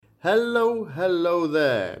Hello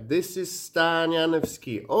there. This is Stan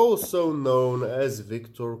Janevsky, also known as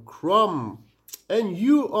Victor Krum, and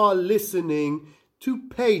you are listening to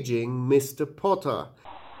Paging Mr. Potter.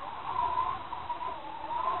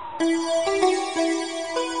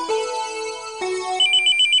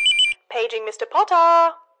 Paging Mr.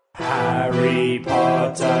 Potter. Harry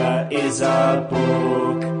Potter is a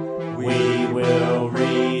book. We will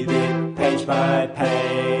read it page by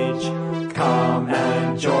page. Come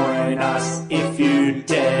and join us if you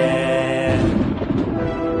dare.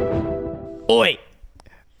 Oi!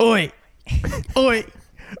 Oi! Oi!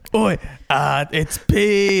 Oi! It's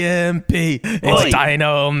PMP. It's Oi.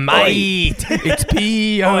 Dynamite. It's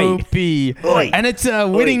P.O.P. Oi. And it's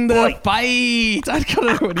winning the Oi. fight. I don't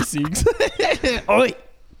know what he sings. Oi!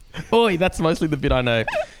 Oi! That's mostly the bit I know.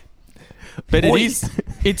 But it's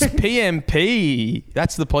PMP.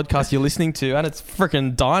 That's the podcast you're listening to, and it's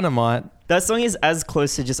freaking dynamite. That song is as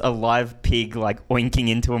close to just a live pig like oinking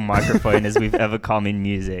into a microphone as we've ever come in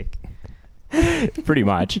music. Pretty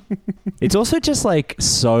much. It's also just like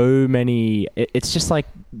so many. It's just like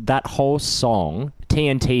that whole song,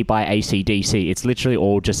 TNT by AC/DC. It's literally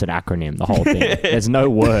all just an acronym, the whole thing. There's no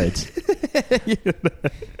words.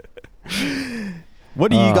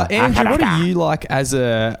 What do you got, Andrew? What are you like as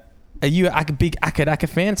a? Are you a big Akka Dakka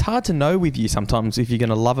fan? It's hard to know with you sometimes if you're going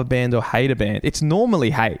to love a band or hate a band. It's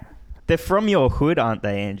normally hate. They're from your hood, aren't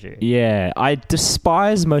they, Andrew? Yeah, I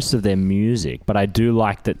despise most of their music, but I do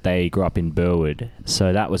like that they grew up in Burwood.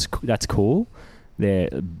 So that's cool. They're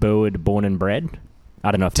Burwood born and bred. I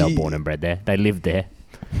don't know if they were born and bred there. They lived there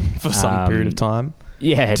For some period of time.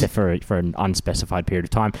 Yeah, for an unspecified period of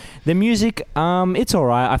time. The music, it's all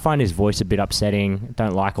right. I find his voice a bit upsetting.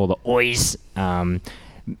 Don't like all the oys.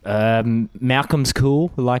 Malcolm's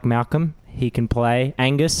cool. I like Malcolm. He can play.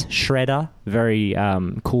 Angus, shredder, very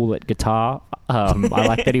cool at guitar. I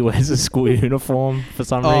like that he wears a school uniform for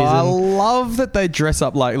some reason. I love that they dress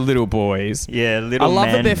up like little boys. Yeah, little I love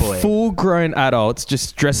man that they're boy. full-grown adults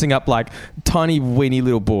just dressing up like tiny, weeny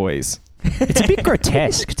little boys. It's a bit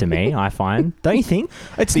grotesque to me, I find. Don't you think?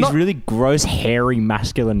 It's These not- really gross, hairy,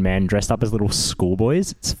 masculine men dressed up as little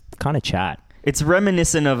schoolboys. It's kind of chat. It's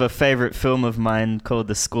reminiscent of a favourite film of mine called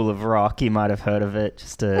The School of Rock. You might have heard of it.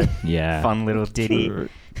 Just a Yeah. fun little ditty.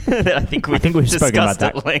 I think we've spoken about discussed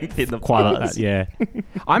that at length in the Quite like past. that, yeah.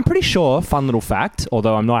 I'm pretty sure, fun little fact,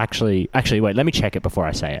 although I'm not actually... Actually, wait, let me check it before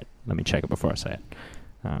I say it.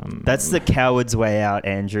 That's the coward's way out,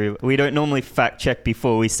 Andrew. We don't normally fact check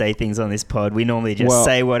before we say things on this pod. We normally just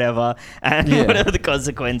say whatever, and whatever the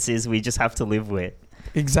consequence is, we just have to live with.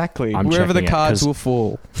 Exactly. I'm Wherever the checking it, cards 'cause- will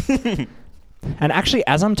fall. And actually,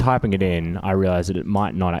 as I'm typing it in, I realise that it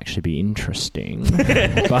might not actually be interesting.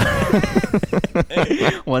 But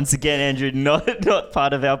Once again, Andrew, not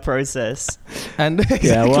part of our process. And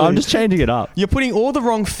yeah, well, I'm exactly. just changing it up. You're putting all the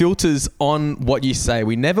wrong filters on what you say.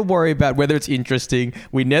 We never worry about whether it's interesting.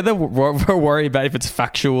 We never worry about if it's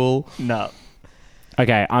factual. No.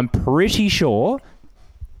 Okay, I'm pretty sure...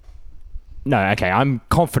 No, okay, I'm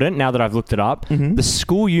confident now that I've looked it up. Mm-hmm. The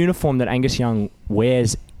school uniform that Angus Young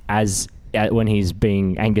wears when he's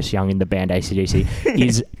being Angus Young in the band AC/DC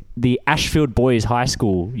is the Ashfield Boys High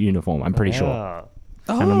School uniform, I'm pretty sure. Oh.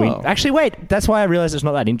 And then actually, wait, that's why I realised it's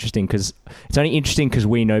not that interesting, because it's only interesting because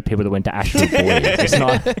we know people that went to Ashfield Boys. It's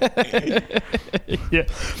not... Yeah.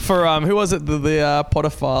 For who was it? The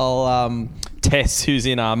Potterfile Tess, who's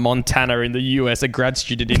in Montana in the US, a grad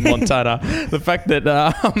student in Montana. The fact that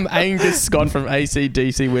Angus Scott from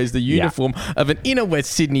AC/DC wears the uniform of an inner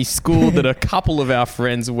West Sydney school that a couple of our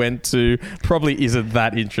friends went to probably isn't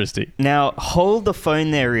that interesting. Now, hold the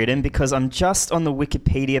phone there, Riordan, because I'm just on the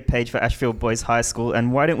Wikipedia page for Ashfield Boys High School,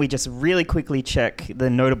 and why don't we just really quickly check the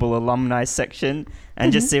notable alumni section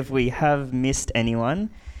and just see if we have missed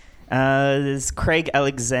anyone. There's Craig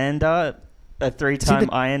Alexander, a three-time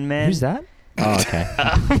Ironman. Who's that? Oh, okay.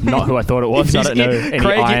 Not who I thought it was. I don't know any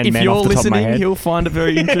Craig, Iron if Man you're off the top of my listening, head. he'll find it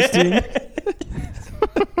very interesting.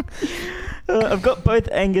 I've got both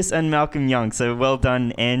Angus and Malcolm Young, so well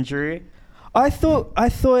done, Andrew. I thought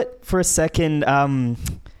for a second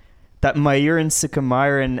that Mayuran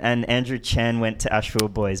Sukumaran and Andrew Chan went to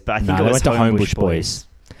Ashfield Boys, but I think No, it they was went to Homebush Homebush Boys.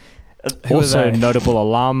 Who are Also, they? notable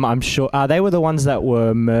alum, I'm sure. They were the ones that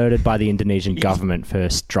were murdered by the Indonesian government for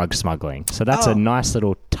drug smuggling. So that's a nice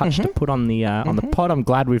little touch to put on the pod. I'm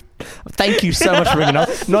glad we've... Thank you so much for bringing it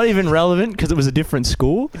up. Not even relevant because it was a different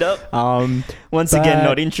school. Nope. Once again,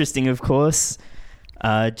 not interesting, of course.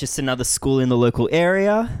 Just another school in the local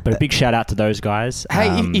area. But a big shout out to those guys. Hey,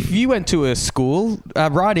 if you went to a school,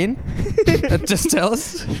 write in. Just tell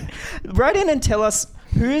us. Write in and tell us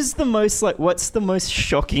Who's the most what's the most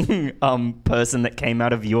shocking person that came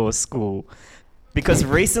out of your school? Because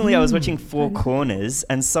recently I was watching Four Corners,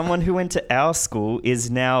 and someone who went to our school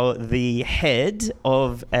is now the head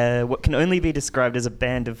of what can only be described as a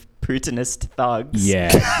band of Putinist thugs.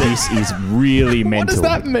 Yeah, this is really mental. What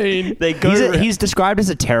does that mean? They go He's described as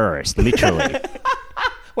a terrorist, literally.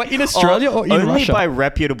 Wait, in Australia or in only Russia? by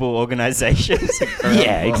reputable organizations.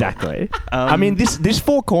 Yeah, exactly. I mean, this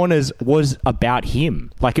Four Corners was about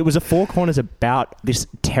him. Like, it was a Four Corners about this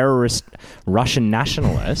terrorist Russian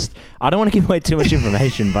nationalist. I don't want to give away too much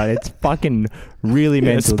information, but it's fucking really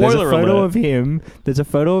mental. There's a spoiler photo alert. of him. There's a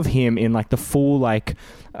photo of him in like the full like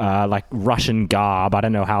Russian garb. I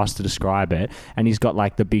don't know how else to describe it. And he's got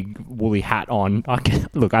like the big woolly hat on.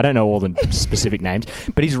 Look, I don't know all the specific names,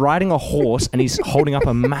 but he's riding a horse and he's holding up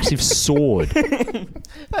a massive sword.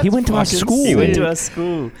 He went to our school. He went to our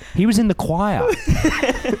school. He was in the choir.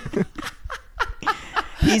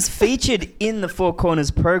 He's featured in the Four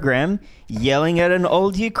Corners program yelling at an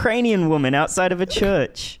old Ukrainian woman outside of a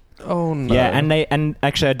church. Oh no. Yeah, and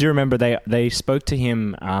actually I do remember they spoke to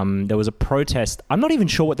him. There was a protest. I'm not even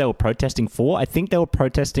sure what they were protesting for. I think they were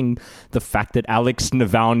protesting the fact that Alex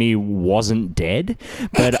Navalny wasn't dead.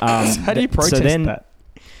 But How do you protest that?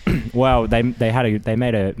 Well, they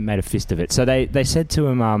made a fist of it. So they said to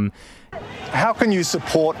him, How can you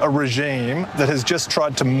support a regime that has just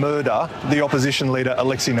tried to murder the opposition leader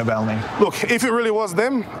Alexei Navalny? Look, if it really was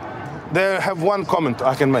them, they have one comment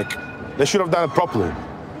I can make. They should have done it properly.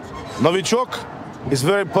 Novichok is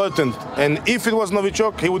very potent, and if it was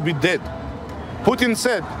Novichok, he would be dead. Putin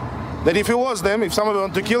said that if it was them, if someone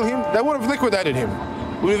wanted to kill him, they would have liquidated him.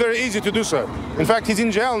 It would be very easy to do so. In fact, he's in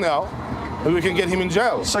jail now, and we can get him in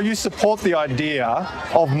jail. So you support the idea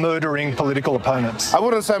of murdering political opponents? I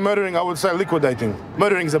wouldn't say murdering, I would say liquidating.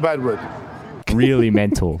 Murdering is a bad word. really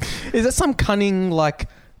mental. Is that some cunning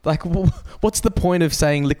what's the point of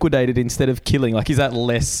saying liquidated instead of killing? Like, is that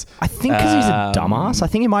less? I think because he's a dumbass. I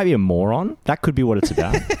think he might be a moron. That could be what it's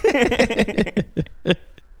about.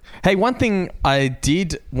 Hey, one thing I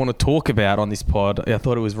did want to talk about on this pod, I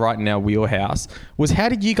thought it was right in our wheelhouse, was how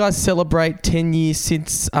did you guys celebrate 10 years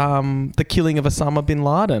since the killing of Osama bin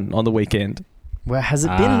Laden on the weekend? Well, has it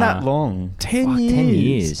been that long? 10 years. 10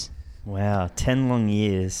 years. Wow, 10 long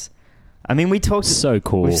years. I mean, we talked... So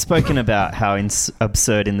cool. We've spoken about how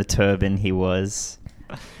absurd in the turban he was.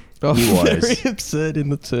 Oh, He was. very absurd in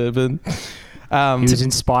the turban. He was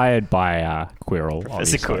inspired by Quirrell.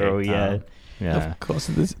 Professor obviously. Quirrell, yeah. Yeah. Of course,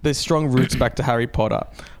 there's strong roots back to Harry Potter.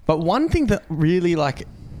 But one thing that really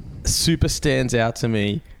super stands out to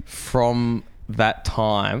me from that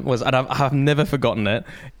time was, and I've never forgotten it,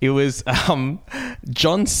 it was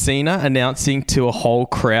John Cena announcing to a whole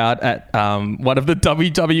crowd at one of the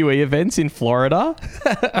WWE events in Florida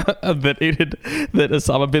that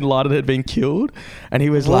Osama bin Laden had been killed, and he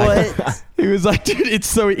was like, dude,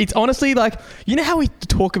 it's honestly like, you know how we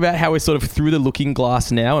talk about how we're sort of through the looking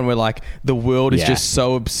glass now, and we're like, the world is just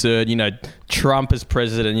so absurd, you know, Trump as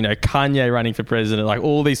president, you know, Kanye running for president, like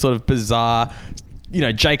all these sort of bizarre, you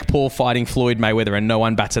know, Jake Paul fighting Floyd Mayweather and no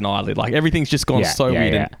one bats an eyelid. Like, everything's just gone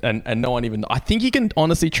weird. And no one even... I think you can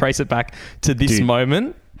honestly trace it back to this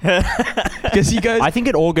moment. Because he goes... I think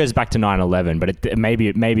it all goes back to 9/11, but maybe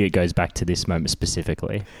it goes back to this moment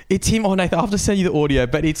specifically. It's him... Oh, Nathan, I'll have to send you the audio,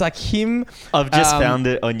 but it's like him... I've just found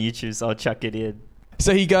it on YouTube, so I'll chuck it in.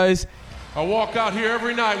 So he goes... I walk out here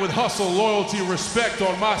every night with hustle, loyalty, and respect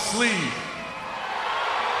on my sleeve.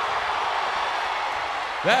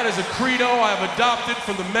 That is a credo I have adopted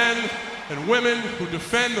from the men and women who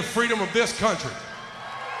defend the freedom of this country.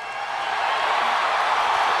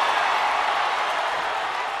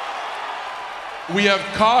 We have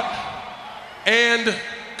caught and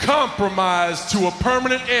compromised to a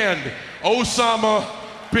permanent end Osama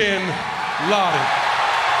bin Laden.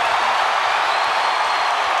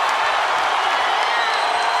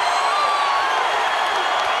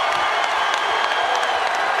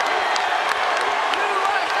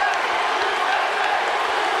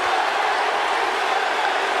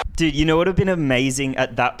 Dude, you know what would have been amazing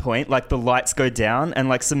at that point? Like, the lights go down and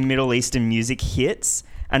like some Middle Eastern music hits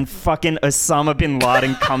and fucking Osama bin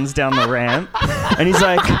Laden comes down the ramp and he's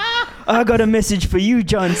like, I got a message for you,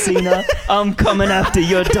 John Cena. I'm coming after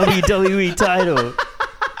your WWE title.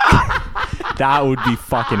 That would be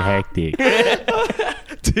fucking hectic.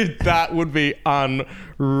 Dude, that would be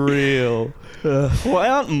unreal. Why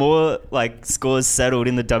aren't more like scores settled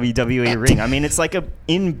in the WWE ring? I mean, it's like a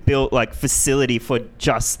inbuilt like facility for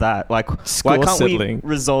just that. Like, Score why can't settling. we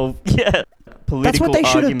resolve political That's what they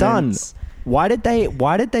should have done. arguments? Why did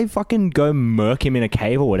they fucking go murk him in a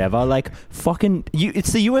cave or whatever? Like, fucking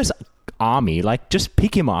it's the US army. Like, just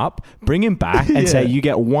pick him up, bring him back, and say, you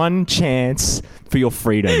get one chance for your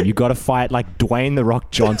freedom. You got to fight like Dwayne The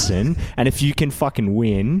Rock Johnson, and if you can fucking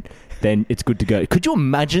win, then it's good to go. Could you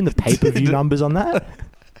imagine the pay-per-view numbers on that?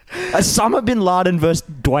 Osama bin Laden versus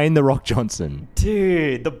Dwayne The Rock Johnson.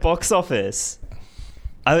 Dude, the box office.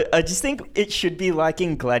 I just think it should be like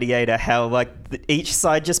in Gladiator, how like each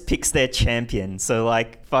side just picks their champion. So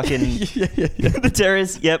like fucking the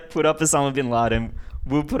terrorists, put up Osama bin Laden.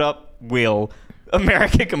 We'll put up Will.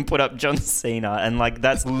 America can put up John Cena, and like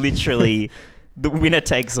that's literally the winner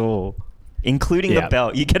takes all, including the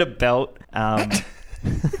belt. You get a belt.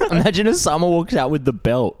 Imagine Osama walks out with the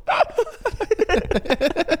belt.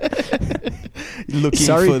 Looking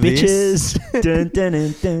Sorry, for bitches. Dun, dun,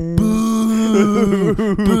 dun, dun.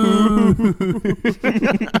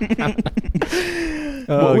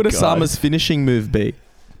 What would Osama's finishing move be?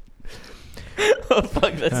 Oh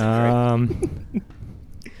fuck, that's great.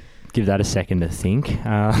 Give that a second to think.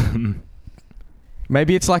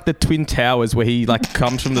 Maybe it's like the Twin Towers where he like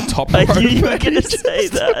comes from the top I rope. knew you were going to say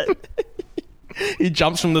that. He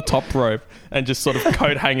jumps from the top rope and just sort of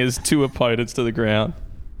coat hangers two opponents to the ground.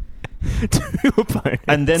 Two opponents.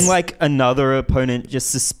 And then like another opponent just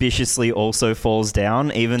suspiciously also falls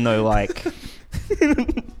down, even though like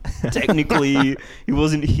technically he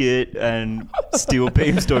wasn't hit and steel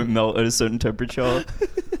beams don't melt at a certain temperature.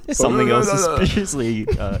 Something else suspiciously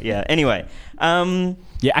anyway.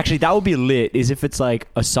 Yeah, actually, that would be lit. Is if it's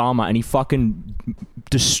like Osama and he fucking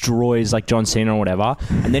destroys like John Cena or whatever,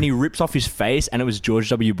 and then he rips off his face, and it was George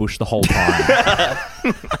W. Bush the whole time.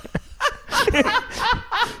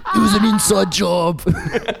 It was an inside job.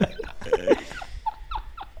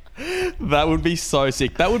 That would be so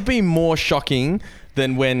sick. That would be more shocking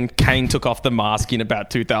than when Kane took off the mask in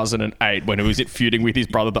about 2008 when he was feuding with his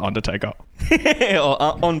brother, The Undertaker.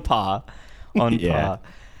 On par. On par.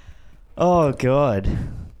 Oh god.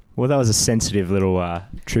 Well, that was a sensitive little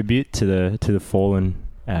tribute to the fallen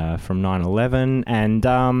from 9/11, and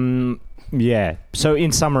So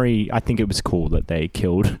in summary, I think it was cool that they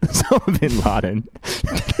killed Osama bin Laden.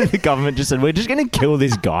 The government just said, "We're just going to kill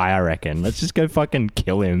this guy. I reckon. Let's just go fucking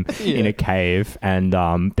kill him in a cave, and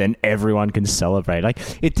then everyone can celebrate." Like,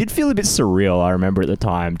 it did feel a bit surreal. I remember at the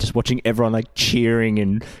time just watching everyone like cheering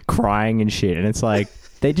and crying and shit, and it's like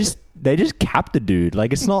they just capped the dude.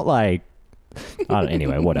 Like, it's not like.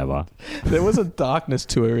 Anyway, whatever. There was a darkness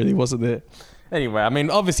to it, really, wasn't there? Anyway, I mean,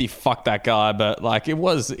 obviously, fuck that guy, but like, it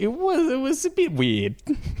was a bit weird.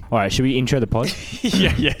 All right, should we intro the pod?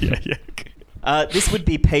 Yeah. This would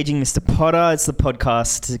be Paging Mr. Potter. It's the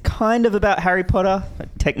podcast kind of about Harry Potter,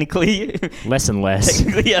 technically. Less and less.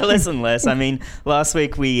 Less and less. I mean, last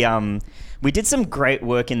week we did some great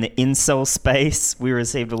work in the incel space. We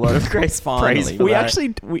received a lot of great praise for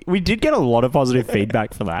that. We did get a lot of positive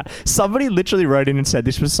feedback for that. Somebody literally wrote in and said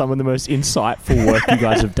this was some of the most insightful work you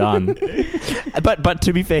guys have done. But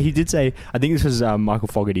to be fair, he did say, I think this was Michael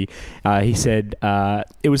Fogarty. He said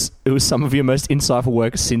it was some of your most insightful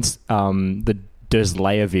work since the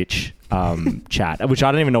Derzlejevich chat, which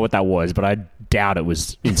I don't even know what that was, but I doubt it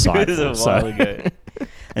was insightful. It was a while ago.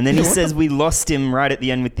 And then he says we lost him right at the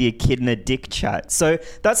end with the echidna dick chat. So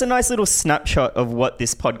that's a nice little snapshot of what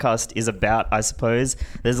this podcast is about, I suppose.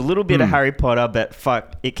 There's a little bit of Harry Potter, but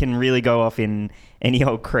fuck, it can really go off in any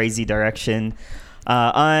old crazy direction.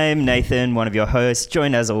 I'm Nathan, one of your hosts,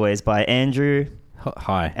 joined as always by Andrew.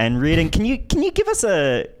 Hi. And Reardon. Can you give us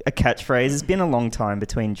a catchphrase? It's been a long time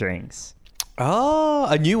between drinks. Oh,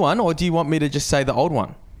 a new one? Or do you want me to just say the old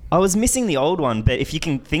one? I was missing the old one, but if you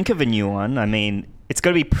can think of a new one, I mean, it's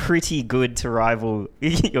got to be pretty good to rival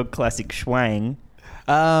your classic schwang.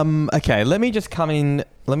 Okay, let me just come in.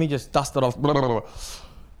 Let me just dust it off.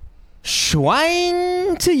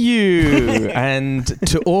 Schwang to you and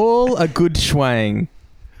to all a good schwang.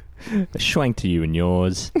 A schwang to you and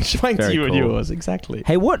yours. Schwang to you and yours, exactly.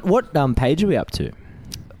 Hey, what page are we up to?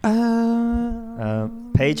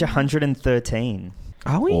 Page 113.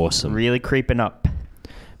 Are we? Awesome. Really creeping up.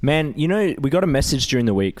 Man, you know, we got a message during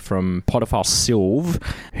the week from Potterfile Sylve,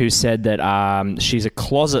 who said that she's a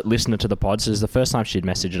closet listener to the pod, so this is the first time she'd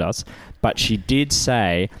messaged us, but she did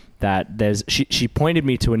say that she pointed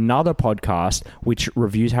me to another podcast which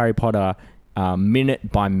reviews Harry Potter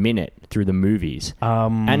minute by minute through the movies.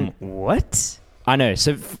 And what? I know.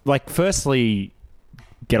 So, firstly,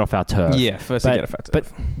 get off our turf. Yeah, firstly, get off our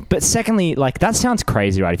turf. But secondly, that sounds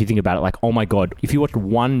crazy, right? If you think about it, oh my God, if you watched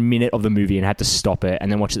 1 minute of the movie and had to stop it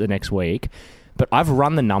and then watch it the next week. But I've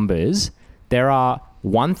run the numbers. There are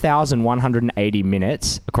 1,180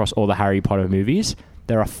 minutes across all the Harry Potter movies.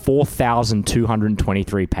 There are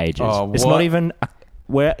 4,223 pages. Oh, it's not even...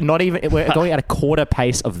 We're going at a quarter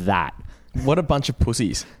pace of that. What a bunch of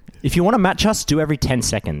pussies. If you want to match us, do every 10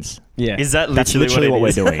 seconds. Yeah. Is that That's literally, what it we're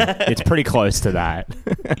is? doing. It's pretty close to that.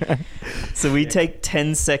 So we take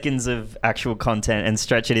 10 seconds of actual content and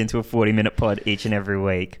stretch it into a 40-minute pod each and every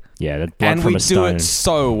week. Yeah, that blood And from we a do stone. it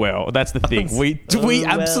so well. That's the thing. We well.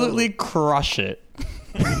 absolutely crush it.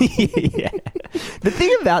 Yeah. The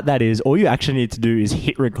thing about that is, all you actually need to do is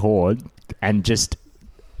hit record and just...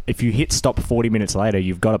 If you hit stop 40 minutes later,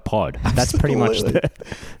 you've got a pod. That's pretty much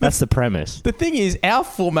that's the premise. The thing is, our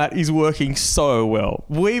format is working so well.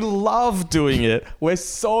 We love doing it. We're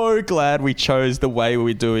so glad we chose the way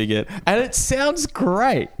we're doing it. And it sounds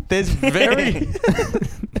great. There's very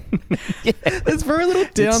little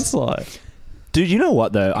downside. Dude, you know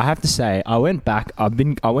what though? I have to say, I went back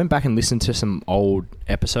and listened to some old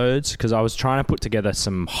episodes because I was trying to put together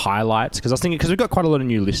some highlights because I was thinking, because we've got quite a lot of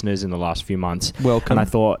new listeners in the last few months. Welcome. And I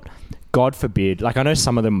thought, God forbid, like I know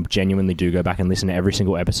some of them genuinely do go back and listen to every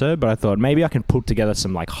single episode, but I thought maybe I can put together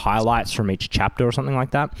some like highlights from each chapter or something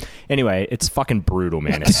like that. Anyway, it's fucking brutal,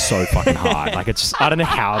 man. It's so fucking hard. Like it's, I don't know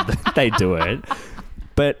how they do it,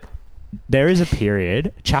 but there is a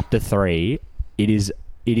period, chapter 3, it is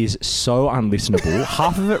so unlistenable.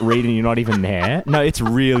 Half of it read and you're not even there. No, it's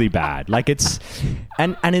really bad. Like it's,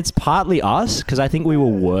 and it's partly us because I think we were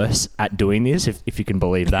worse at doing this, if you can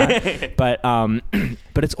believe that. But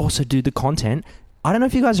it's also, dude, the content. I don't know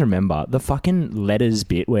if you guys remember the fucking letters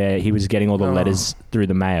bit where he was getting all the letters through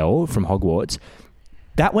the mail from Hogwarts.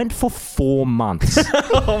 That went for 4 months.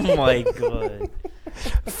 Oh my God.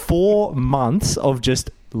 4 months of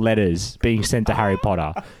just letters being sent to Harry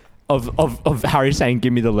Potter. Of Harry saying,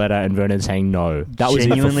 give me the letter, and Vernon saying no. That was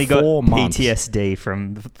genuinely it for 4 got months. PTSD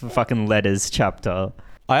from the fucking letters chapter.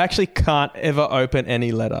 I actually can't ever open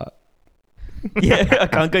any letter. Yeah, I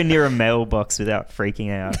can't go near a mailbox without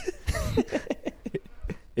freaking out.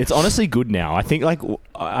 It's honestly good now. I think, like,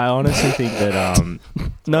 I honestly think that,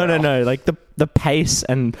 no. Like, the pace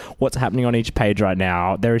and what's happening on each page right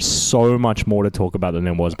now, there is so much more to talk about than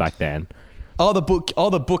there was back then. Oh, the book.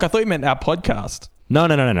 I thought you meant our podcast. No.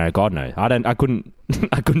 God, no. I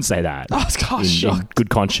couldn't say that. I was shocked. In good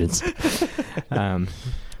conscience.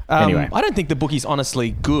 Anyway. I don't think the book is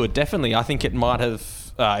honestly good. Definitely. I think it might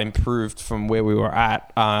have improved from where we were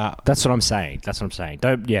at. That's what I'm saying. Absolutely.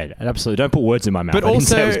 Don't put words in my mouth. But I didn't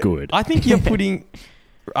also, say it was good. I think you're putting...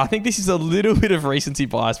 I think this is a little bit of recency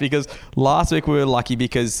bias because last week we were lucky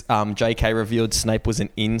because JK revealed Snape was an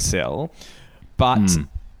incel. But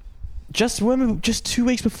just 2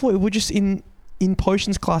 weeks before, we were just in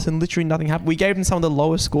potions class and literally nothing happened. We gave them some of the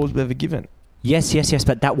lowest scores we've ever given. Yes,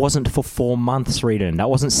 but that wasn't for 4 months, Reedon. That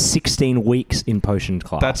wasn't 16 weeks in potion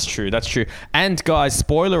class. That's true. And guys,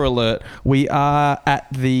 spoiler alert, we are at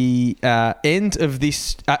the end of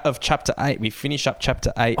this of chapter 8. We finish up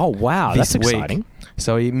chapter 8. Oh, wow. This That's week. exciting.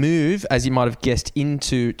 So we move, as you might have guessed,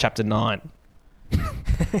 into chapter 9.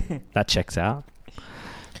 That checks out.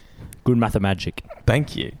 Good mathemagic.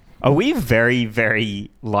 Thank you. Are we very,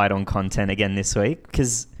 very light on content again this week?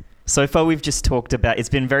 Because so far we've just talked about... It's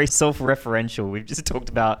been very self-referential. We've just talked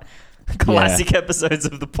about classic episodes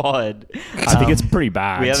of the pod. I think it's pretty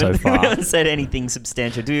bad so far. We haven't said anything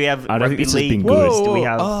substantial. Do we have I don't think rugby this has league? been good. News? Do we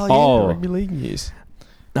have... Rugby league news.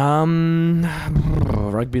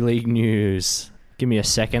 Rugby league news. Give me a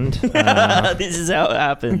second. This is how it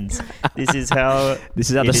happens. This is how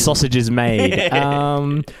the sausage is made.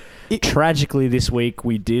 Tragically, this week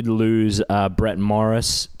we did lose Brett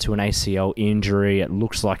Morris to an ACL injury. It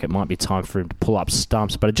looks like it might be time for him to pull up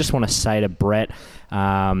stumps. But I just want to say to Brett,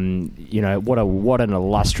 what an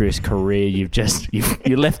illustrious career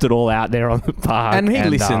you left it all out there on the park. And he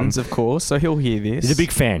listens, of course, so he'll hear this. He's a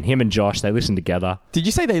big fan. Him and Josh, they listen together. Did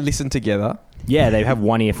you say they listen together? Yeah, they have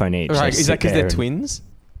one earphone each. Right, is that because they're and- twins?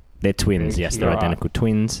 They're twins, yes. They're identical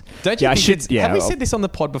twins. Don't you think have we said this on the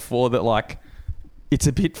pod before that, like, it's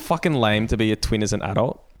a bit fucking lame to be a twin as an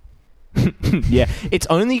adult? Yeah, it's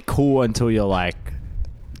only cool until you're like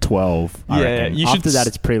 12. I reckon. After that,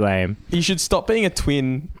 it's pretty lame. You should stop being a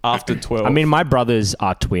twin after 12. I mean, my brothers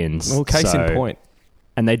are twins. Well, case in point.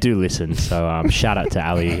 And they do listen. So shout out to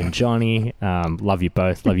Ali and Johnny. Love you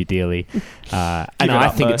both. Love you dearly. And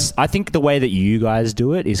I think the way that you guys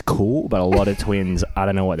do it is cool, but a lot of twins, I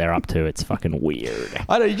don't know what they're up to. It's fucking weird.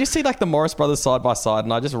 I know. You just see like the Morris brothers side by side,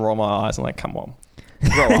 and I just roll my eyes and like, come on.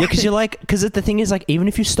 Yeah, because the thing is, like, even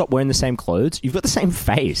if you stop wearing the same clothes, you've got the same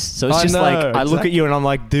face. So it's just like, I look at you and I'm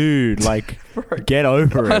like, dude, like, get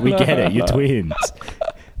over it. We get it. You're twins.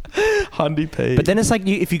 Hundy P. But then it's like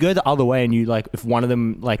if you go the other way and you like, if one of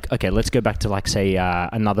them like, okay, let's go back to like say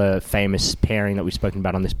another famous pairing that we've spoken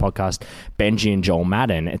about on this podcast, Benji and Joel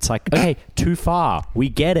Madden. It's like, okay, too far. We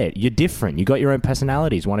get it. You're different. You got your own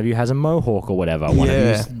personalities. One of you has a mohawk or whatever. One of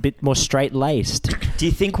you's a bit more straight laced. Do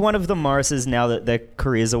you think one of the Morrises, now that their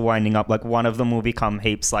careers are winding up, like one of them will become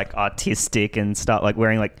heaps like artistic and start like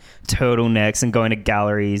wearing like turtlenecks and going to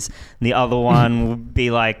galleries? And the other one will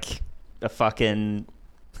be like a fucking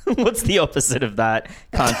what's the opposite of that?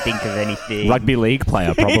 Can't think of anything. Rugby league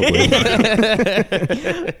player, probably.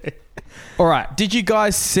 All right. Did you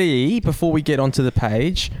guys see, before we get onto the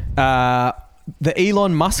page, the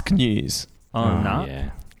Elon Musk news? No. Yeah.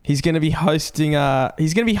 He's going to be hosting.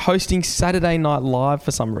 Saturday Night Live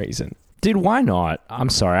for some reason. Dude, why not? I'm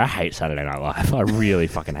sorry, I hate Saturday Night Live. I really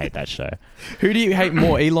fucking hate that show. Who do you hate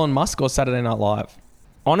more, Elon Musk or Saturday Night Live?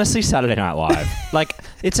 Honestly, Saturday Night Live. Like,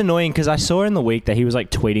 it's annoying because I saw in the week that he was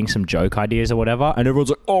like tweeting some joke ideas or whatever, and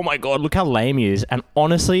everyone's like, "Oh my god, look how lame he is!" And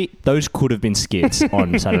honestly, those could have been skits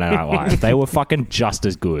on Saturday Night Live. They were fucking just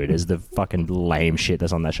as good as the fucking lame shit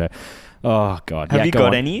that's on that show. Oh god. Have you go got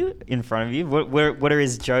on. any in front of you? What are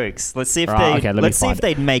his jokes? Let's see if Okay, let's see if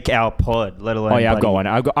they'd make our pod. Let alone. Oh yeah, I've got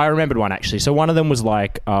bloody- one. I remembered one actually. So one of them was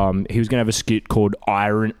like, he was gonna have a skit called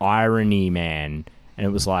Irony Man, and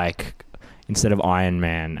it was like instead of Iron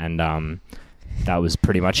Man, and that was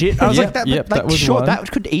pretty much it. I was like, that was sure, one.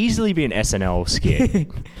 that could easily be an SNL skit.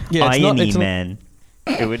 Yeah, Irony Man.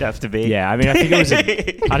 It would have to be. Yeah, I mean, I think it was. I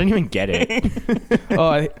didn't even get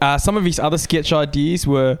it. Some of his other sketch ideas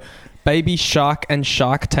were Baby Shark and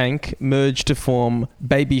Shark Tank merged to form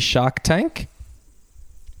Baby Shark Tank.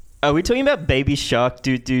 Are we talking about Baby Shark?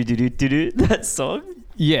 Do that song?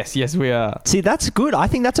 Yes, we are. See, that's good. I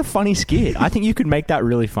think that's a funny skit. I think you could make that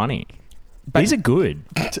really funny. These are good.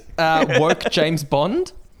 Woke James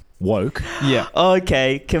Bond. Woke. Yeah.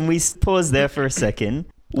 Okay, can we pause there for a second?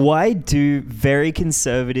 Why do very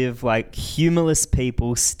conservative, like humorless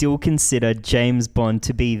people still consider James Bond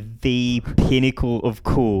to be the pinnacle of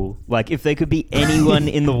cool? Like, if there could be anyone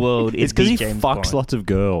in the world, It's because he James fucks Bond. lots of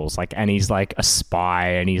girls, like, and he's like a spy,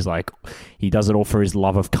 and he's like, he does it all for his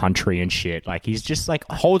love of country and shit. Like, he's just like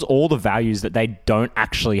holds all the values that they don't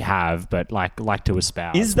actually have, but like to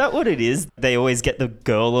espouse. Is that what it is? They always get the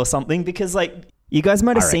girl or something? Because like, you guys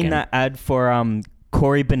might have seen reckon. that ad for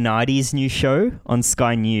Corey Bernardi's new show on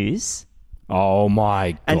Sky News. Oh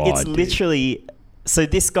my god! And it's dude. literally, so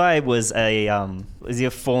this guy was is he a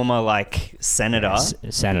former like senator?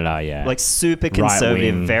 Senator, yeah. Like super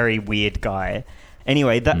conservative, Right-wing. very weird guy.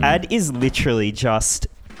 Anyway, the ad is literally just,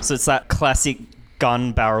 so it's that classic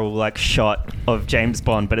gun barrel like shot of James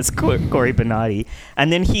Bond, but it's Corey Bernardi.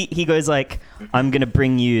 And then he goes like, "I'm going to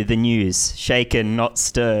bring you the news, shaken, not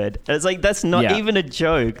stirred." And it's like, that's not even a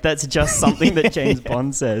joke. That's just something that James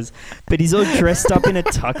Bond says. But he's all dressed up in a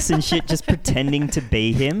tux and shit, just pretending to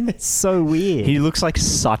be him. It's so weird. He looks like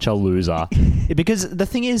such a loser. Because the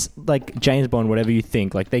thing is, like, James Bond, whatever you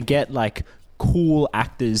think, like, they get, like, cool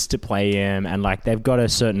actors to play him, and, like, they've got a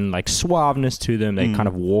certain, like, suaveness to them. They kind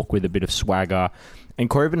of walk with a bit of swagger. And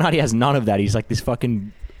Corey Bernardi has none of that. He's, like, this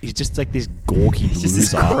fucking... He's just, like, this gawky loser. just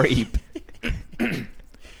this creep.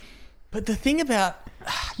 But the thing about,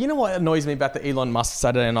 you know what annoys me about the Elon Musk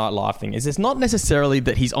Saturday Night Live thing is it's not necessarily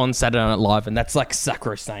that he's on Saturday Night Live and that's like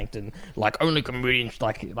sacrosanct and like only comedians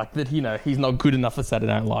like that, you know, he's not good enough for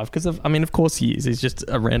Saturday Night Live because of course he is. He's just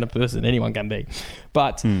a random person. Anyone can be.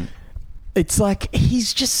 But it's like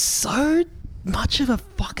he's just so much of a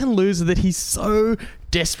fucking loser that he's so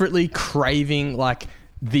desperately craving like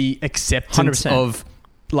the acceptance 100%. of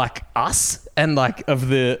like us and like of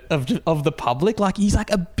the public. Like he's like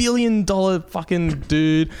 $1 billion fucking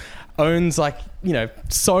dude, owns like, you know,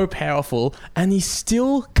 so powerful, and he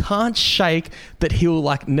still can't shake that he'll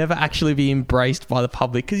like never actually be embraced by the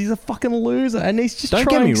public because he's a fucking loser and he's just Don't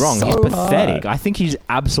get trying me wrong, so he's pathetic. hard. I think he's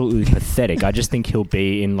absolutely pathetic. I just think he'll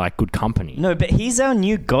be in like good company. No, but he's our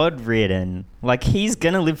new god, Reardon. Like, he's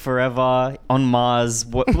gonna live forever on Mars.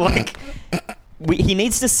 He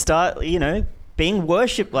needs to start, you know, being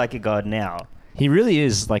worshipped like a god now. He really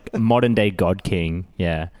is like modern day God King,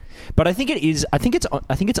 yeah. But I think it is. I think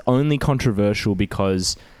it's only controversial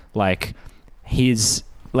because like his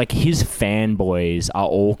fanboys are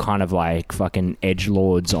all kind of like fucking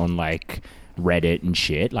edgelords on like Reddit and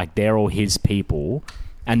shit. Like they're all his people,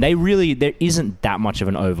 and there isn't that much of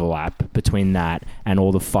an overlap between that and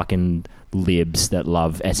all the fucking libs that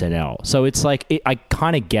love SNL. So it's like I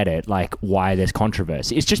kind of get it, like why there's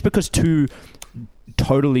controversy. It's just because two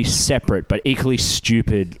totally separate but equally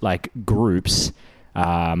stupid like groups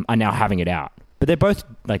are now having it out, but they're both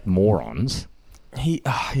like morons.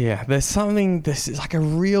 there's something, this is like a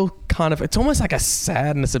real kind of, it's almost like a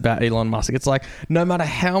sadness about Elon Musk. It's like, no matter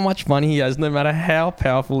how much money he has, no matter how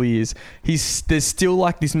powerful he is, there's still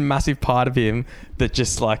like this massive part of him that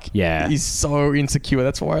just like, is so insecure.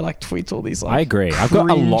 That's why I like tweets all these like, I agree. I've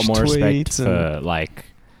got a lot more respect tweets for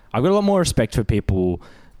I've got a lot more respect for people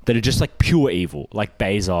that are just like pure evil, like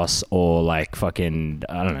Bezos or like fucking,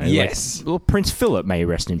 I don't know. Yes. Like, Prince Philip, may he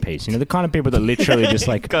rest in peace. You know, the kind of people that literally just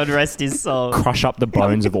like God rest his soul, crush up the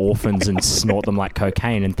bones of orphans and snort them like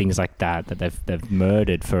cocaine and things like that they've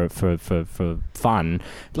murdered for fun.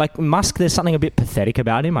 Like Musk, there's something a bit pathetic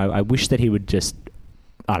about him. I wish that he would just,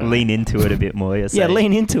 I don't know, lean into it a bit more. Yeah,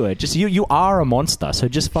 lean into it. Just you are a monster, so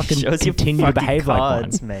just fucking continue to behave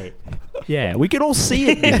cards, like one, mate. Yeah, we can all see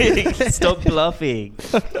it. Stop bluffing.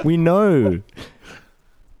 We know.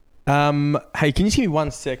 Hey, can you give me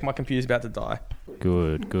 1 sec? My computer's about to die.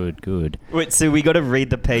 Good. Wait, so we got to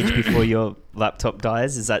read the page before your laptop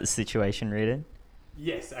dies? Is that the situation, Reardon?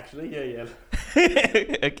 Yes, actually, yeah.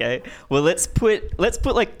 Okay. Well, let's put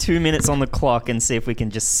like 2 minutes on the clock and see if we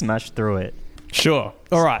can just smash through it. Sure.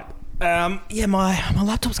 All right. My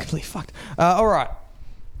laptop's completely fucked. All right.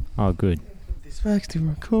 Oh, good. This works to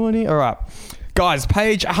recording. All right. Guys,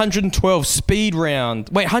 page 112, speed round.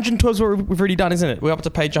 Wait, 112 is what we've already done, isn't it? We're up to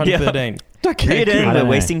page 113. Yeah. Okay, we're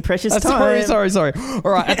wasting precious time. Sorry.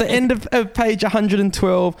 All right, at the end of page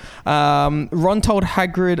 112, Ron told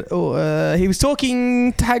Hagrid, he was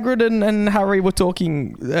talking to Hagrid and Harry were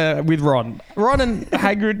talking with Ron. Ron and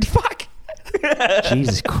Hagrid, fuck.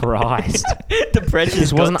 Jesus Christ. The pressure.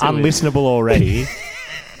 This wasn't unlistenable already.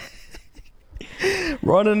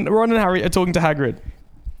 Ron and Harry are talking to Hagrid.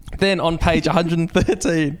 Then on page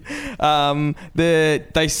 113,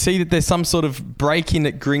 they see that there's some sort of break-in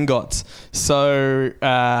at Gringotts. So,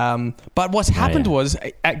 but what's happened was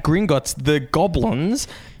at Gringotts, the goblins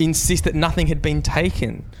insist that nothing had been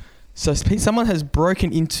taken. So someone has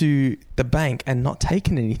broken into the bank and not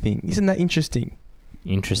taken anything. Isn't that interesting?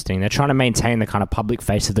 Interesting. They're trying to maintain the kind of public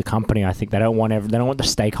face of the company. I think they don't want the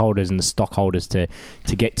stakeholders and the stockholders to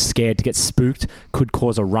get scared, to get spooked. Could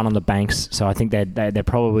cause a run on the banks. So I think they're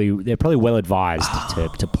probably well advised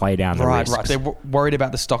to play down the risks. Right. They're worried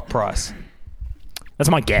about the stock price. That's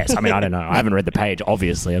my guess. I mean, I don't know. I haven't read the page.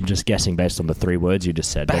 Obviously, I'm just guessing based on the 3 words you just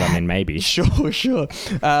said. But I mean, maybe. Sure.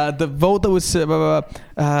 The vote that was, but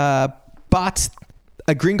a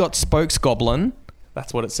Gringotts spokesgoblin.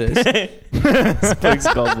 That's what it says.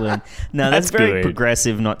 Spokesgoblin. No, that's very good.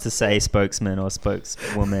 Progressive not to say spokesman or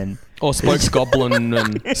spokeswoman. Or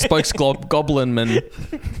spokesgoblinman. Spokesgoblinman.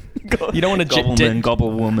 You don't want to... Gobbleman,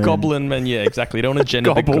 gobblewoman. Gobblinman, yeah, exactly. You don't want to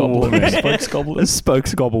gender the goblin.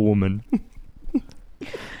 Spokesgobblewoman.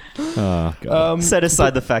 Oh, God. Set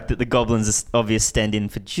aside the fact that the goblins are obvious stand-in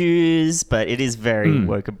for Jews, but it is very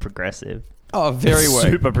woke and progressive. Oh, very woke.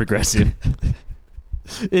 Super progressive.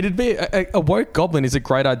 It'd be a woke goblin is a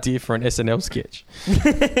great idea for an SNL sketch.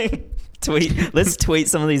 Let's tweet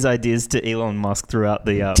some of these ideas to Elon Musk throughout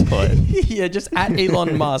the pod. Yeah, just at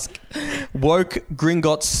Elon Musk. Woke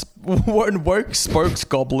Gringotts, woke spokes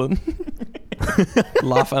goblin.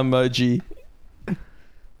 Laugh emoji.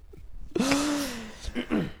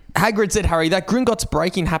 Hagrid said, Harry, that Gringotts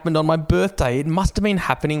break-in happened on my birthday. It must have been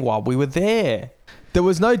happening while we were there. There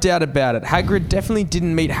was no doubt about it. Hagrid definitely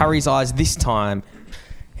didn't meet Harry's eyes this time.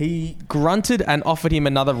 He grunted and offered him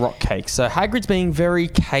another rock cake. So Hagrid's being very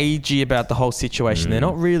cagey about the whole situation. They're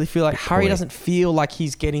not really feel like Harry doesn't feel like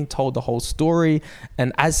he's getting told the whole story.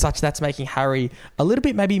 And as such, that's making Harry a little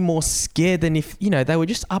bit maybe more scared than if, they were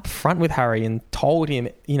just upfront with Harry and told him,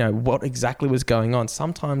 what exactly was going on.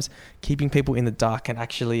 Sometimes keeping people in the dark can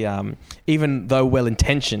actually, even though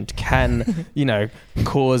well-intentioned, can,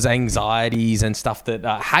 cause anxieties and stuff that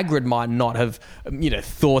Hagrid might not have,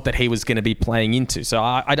 thought that he was going to be playing into. So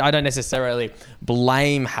I don't necessarily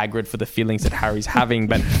blame Hagrid for the feelings that Harry's having,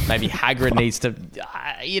 but maybe Hagrid needs to,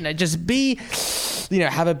 just be,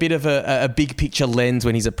 have a bit of a big picture lens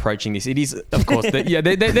when he's approaching this. It is, of course,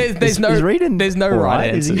 there's no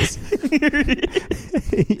right answers.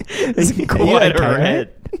 Is he quite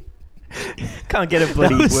red? Can't get a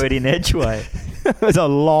bloody word in edgeway. It was a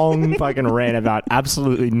long fucking rant about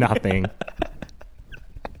absolutely nothing.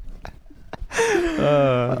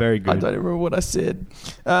 Very good. I don't remember what I said.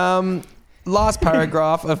 Last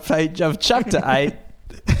paragraph of chapter 8.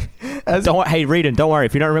 Hey, Reardon, don't worry.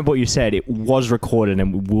 If you don't remember what you said, it was recorded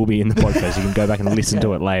and will be in the podcast. You can go back and listen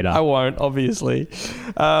to it later. I won't, obviously.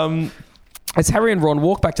 As Harry and Ron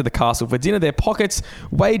walk back to the castle for dinner, their pockets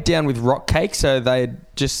weighed down with rock cake, so they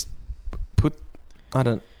just put...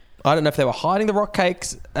 I don't know if they were hiding the rock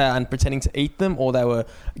cakes and pretending to eat them, or they were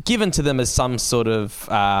given to them as some sort of,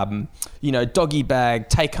 doggy bag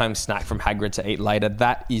take-home snack from Hagrid to eat later.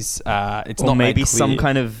 That is, it's or not maybe made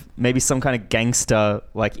clear. maybe some kind of gangster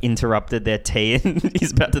like interrupted their tea and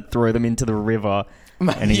he's about to throw them into the river.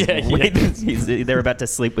 And they're about to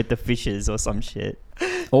sleep with the fishes or some shit.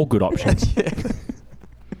 All good options.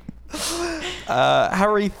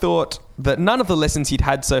 Harry thought that none of the lessons he'd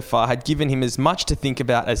had so far had given him as much to think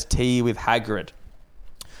about as tea with Hagrid.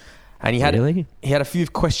 And he had a few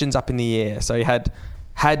questions up in the air. So he had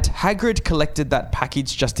Hagrid collected that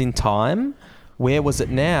package just in time? Where was it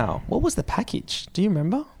now? What was the package? Do you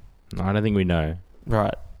remember? No, I don't think we know.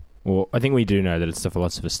 Right. Well, I think we do know that it's the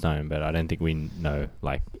Philosopher's Stone, but I don't think we know,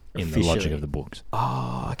 like, in the logic of the books.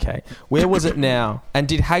 Oh, okay. Where was it now? And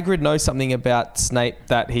did Hagrid know something about Snape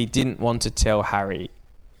that he didn't want to tell Harry?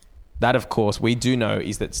 That, of course, we do know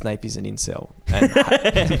is that Snape is an incel. And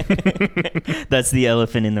that's the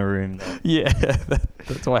elephant in the room, though. Yeah,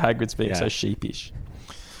 that's why Hagrid's being so sheepish.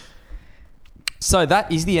 So that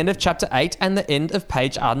is the end of chapter 8 and the end of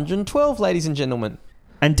page 112, ladies and gentlemen.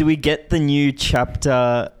 And do we get the new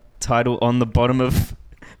chapter title on the bottom of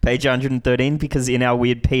page 113? Because in our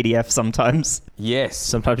weird PDF sometimes... Yes.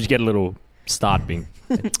 Sometimes you get a little starting.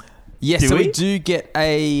 Yes, so we do get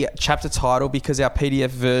a chapter title because our PDF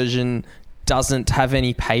version doesn't have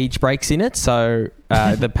any page breaks in it. So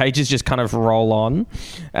the pages just kind of roll on.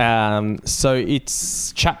 So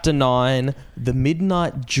it's chapter 9, The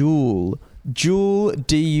Midnight Duel. Duel,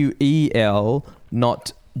 D-U-E-L,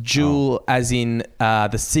 not Jewel as in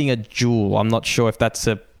the singer Jewel. I'm not sure if that's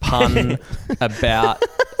a pun about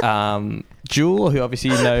Jewel, who obviously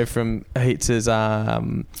you know from Hitz's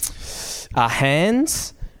Hands.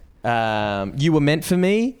 You Were Meant for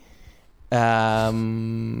Me. That's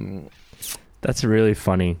really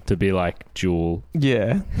funny to be like Jewel.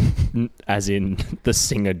 Yeah. As in the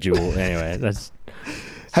singer Jewel. Anyway, that's...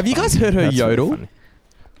 Have you guys heard her yodel? Really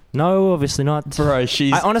no, obviously not. Bro, I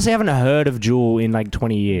honestly haven't heard of Jewel in like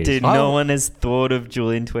 20 years. Dude, no one has thought of Jewel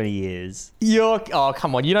in 20 years. Oh,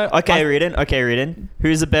 come on. You know... Okay, Reardon.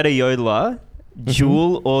 Who's a better yodeler?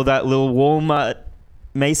 Jewel or that little Walmart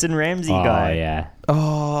Mason Ramsey guy? Oh, yeah.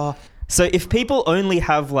 Oh. So if people only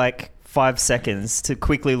have like 5 seconds to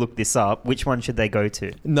quickly look this up, which one should they go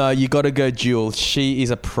to? No, you got to go Jewel. She is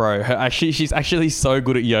a pro. She's actually so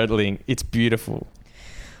good at yodeling. It's beautiful.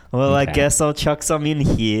 Well, okay. I guess I'll chuck some in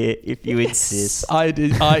here if you insist. I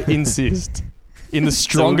insist. In the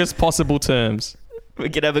strongest possible terms. We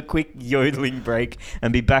can have a quick yodeling break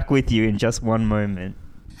and be back with you in just one moment.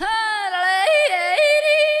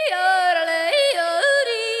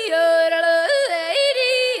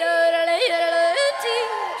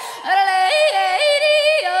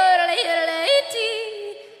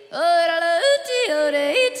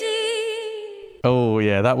 Oh,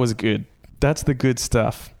 yeah, that was good. That's the good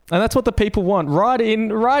stuff. And that's what the people want. Write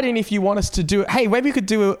in if you want us to do it. Hey, maybe we could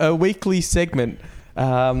do a weekly segment.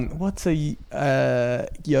 What's a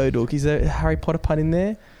yodel? Is there a Harry Potter pun in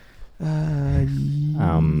there?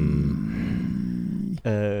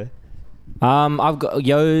 I've got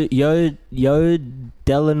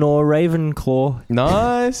Delanor Ravenclaw.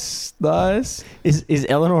 Nice. Is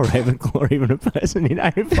Eleanor Ravenclaw even a person in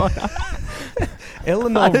Harry Potter?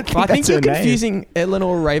 Eleanor. I think you're confusing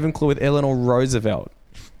Eleanor Ravenclaw with Eleanor Roosevelt.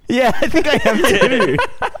 Yeah, I think I am too.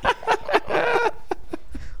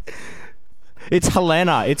 It's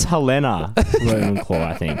Helena Ravenclaw,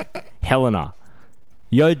 I think. Helena.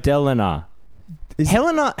 Yodelina.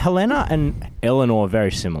 Helena and Eleanor are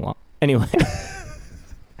very similar. Anyway.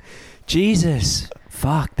 Jesus.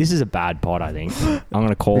 Fuck, this is a bad pod, I think. I'm going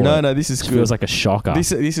to call it. No, this is good. Feels like a shocker.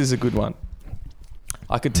 This is a good one.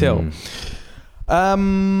 I could tell.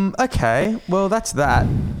 Okay, well, that's that.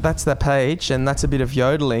 That's that page, and that's a bit of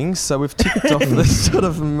yodeling. So we've ticked off the sort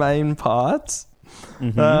of main parts.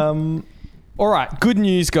 All right, good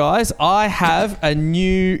news, guys. I have a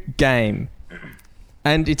new game,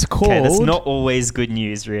 and it's called... Okay, that's not always good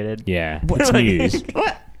news, Reardon. Yeah, what's news?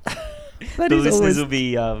 What? The listeners will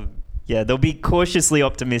be... they'll be cautiously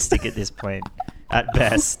optimistic at this point, at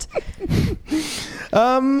best.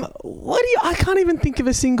 I can't even think of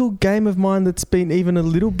a single game of mine that's been even a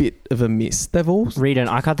little bit of a miss. They've all... Reardon,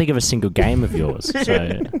 I can't think of a single game of yours,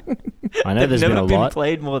 so... I know there's been a lot. Never been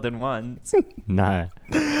played more than once. No.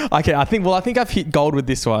 Okay, I think I've hit gold with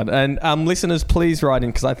this one. And listeners, please write in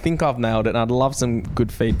because I think I've nailed it and I'd love some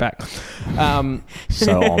good feedback.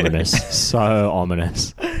 So ominous. So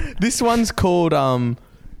ominous. This one's called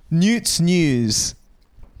Newt's News.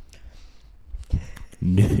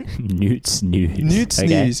 Newt's news. Newt's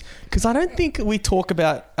Okay. news. Because I don't think we talk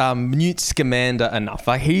about Newt Scamander enough.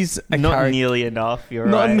 Like he's a Not character. nearly enough. You're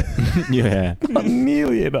Not right. Yeah. Not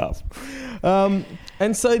nearly enough.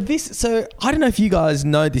 And so I don't know if you guys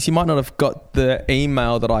know this. You might not have got the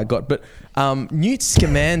email that I got, but Newt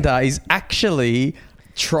Scamander is actually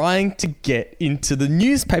trying to get into the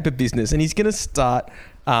newspaper business, and he's going to start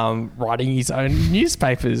writing his own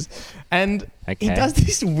newspapers. And he Okay. does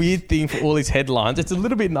this weird thing for all his headlines. It's a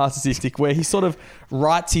little bit narcissistic, where he sort of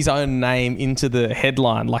writes his own name into the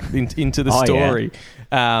headline, like into the Oh, yeah. story.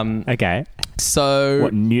 Okay. So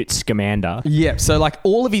What, Newt Scamander? yeah, so like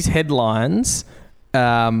all of his headlines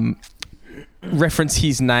reference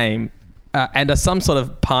his name and are some sort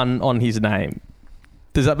of pun on his name.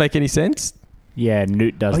 Does that make any sense? Yeah,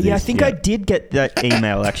 Newt does Oh this. yeah, I think I did get that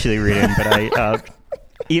email actually written, but I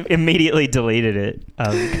immediately deleted it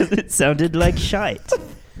because it sounded like shite.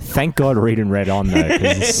 Thank God Read read on, though,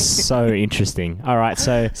 because it's so interesting. All right,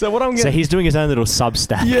 so what I'm so gonna he's doing his own little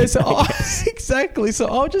Substack. yeah, so exactly. So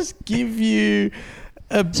I'll just give you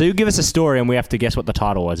So you give us a story and we have to guess what the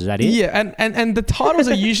title was. Is that it? yeah, and the titles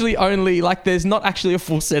are usually only like there's not actually a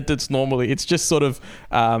full sentence normally. It's just sort of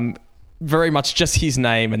very much just his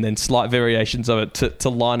name and then slight variations of it to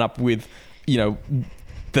line up with, you know,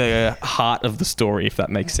 the heart of the story, if that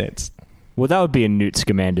makes sense. Well, that would be a Newt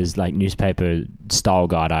Scamander's like newspaper style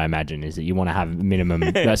guide, I imagine. Is that you want to have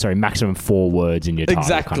maximum 4 words in your title?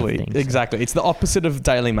 Exactly, kind of thing, so. exactly. It's the opposite of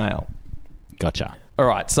Daily Mail. Gotcha. All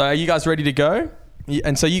right, so are you guys ready to go?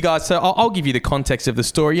 And so you guys, I'll give you the context of the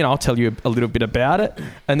story. You know, I'll tell you a little bit about it,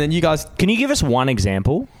 and then you guys. Can you give us one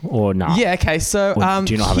example or not? Yeah. Okay. So Or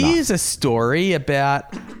do you not have here's a story about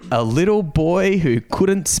a little boy who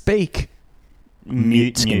couldn't speak.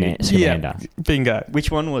 Newt Scamander. Yeah. Bingo. Which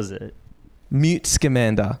one was it? Mute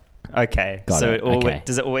Scamander. Okay, Got so it, it always, okay.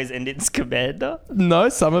 does it always end in Scamander? No,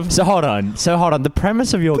 some of. So hold on. The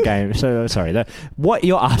premise of your game. So sorry. What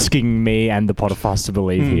you're asking me and the Potterfuss to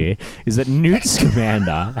believe here is that Newt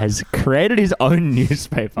Scamander has created his own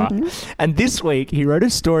newspaper, and this week he wrote a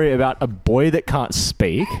story about a boy that can't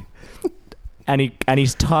speak, and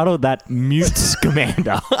he's titled that Mute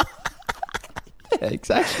Scamander. Yeah,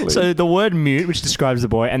 exactly. So the word mute, which describes the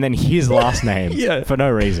boy, and then his last name. Yeah. For no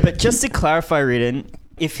reason. But just to clarify, Ridden,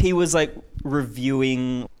 if he was like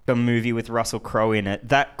reviewing a movie with Russell Crowe in it,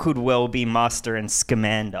 that could well be Master and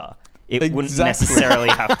Scamander. It wouldn't Exactly. necessarily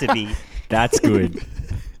have to be. That's good.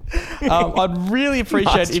 I'd really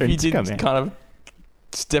appreciate Master if you and didn't Scamander. kind of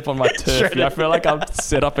step on my turf. I feel like I've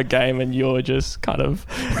set up a game and you're just kind of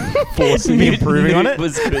forcing me. Improving on it?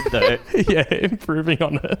 Was good though. Yeah, improving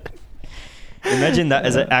on it. Imagine that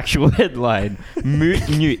as an actual headline. Moot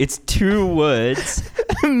Newt. It's 2 words.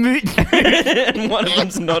 Moot. And one of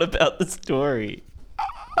them's not about the story.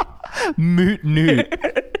 Moot Newt.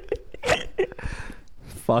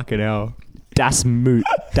 Fucking hell. Das Moot.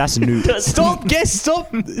 Das Newt.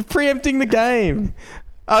 Stop preempting the game.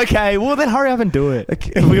 Okay, well then hurry up and do it.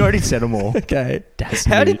 Okay. We already said them all. Okay. Das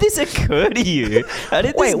How Newt. did this occur to you? How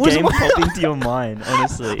did Wait, this was game one- pop into your mind,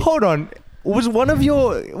 honestly? Hold on. Was one of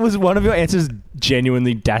your answers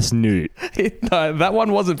genuinely Das Newt? No, that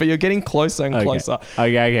one wasn't, but you're getting closer and closer.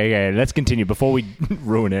 Okay. Let's continue before we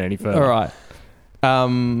ruin it any further. All right.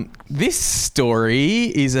 This story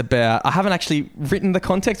is about. I haven't actually written the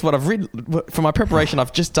context. What I've written for my preparation,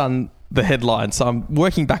 I've just done the headline, so I'm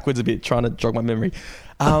working backwards a bit, trying to jog my memory.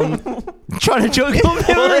 Trying to jog your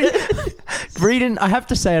memory. Reading, I have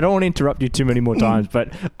to say, I don't want to interrupt you too many more times, but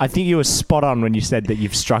I think you were spot on when you said that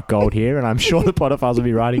you've struck gold here, and I'm sure the Potterfiles will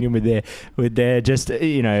be writing in with their just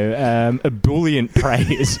ebullient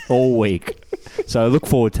praise all week. So I look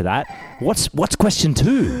forward to that. What's question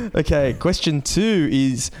 2? Okay, question 2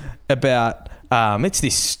 is about. It's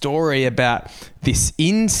this story about this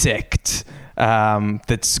insect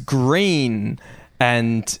that's green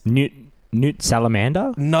and Newt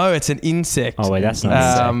salamander? no, it's an insect. Oh wait, that's not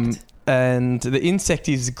an insect. And the insect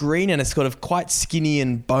is green and it's sort of quite skinny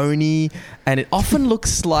and bony, and it often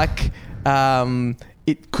looks like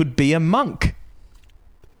it could be a monk.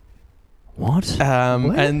 What? What?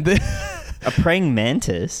 And A praying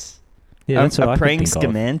mantis? Yeah, that's what I a could praying think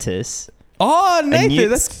of. scamantis? oh, Newt- Nathan,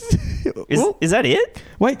 that's Is that it?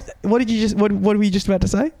 wait. What did you just? What were you just about to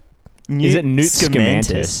say? Is it Newt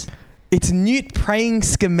Scamantis? It's Newt praying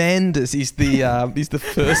Scamanders is the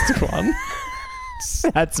first one.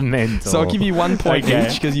 That's mental. So I'll give you 1 point Okay.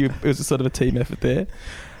 each because it was a sort of a team effort there.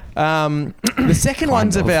 The second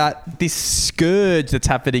one's about this scourge that's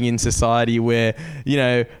happening in society where, you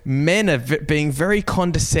know, men are being very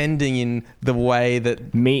condescending in the way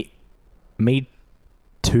that... Me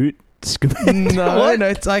toot Scamander. No,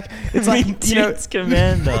 it's like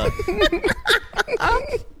Scamander.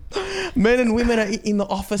 men and women are in the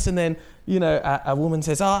office, and then a woman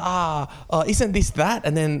says, isn't this that?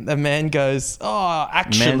 And then a man goes,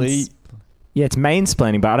 actually. Yeah, it's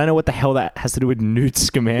mansplaining, but I don't know what the hell that has to do with Newt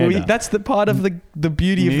Scamander. Well, that's the part of the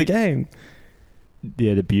beauty of the game.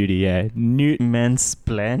 Yeah, the beauty, yeah. Newt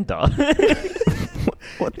Mansplander.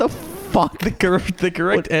 What the fuck? The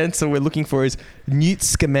correct answer we're looking for is Newt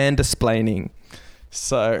Scamander-splaining.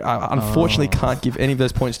 So I unfortunately can't give any of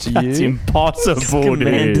those points to you. That's impossible,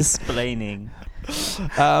 dude. Scamander-splaining.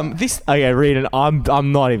 Okay, read it.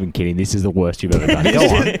 I'm not even kidding. This is the worst you've ever done. Go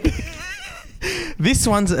on. This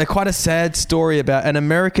one's quite a sad story about an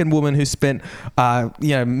American woman who spent,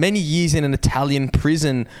 many years in an Italian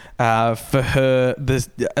prison for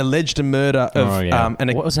the alleged murder of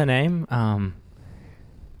what was her name?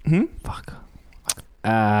 Fuck.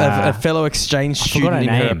 A fellow exchange student in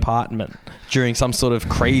her apartment during some sort of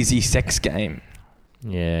crazy sex game.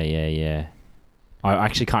 Yeah. I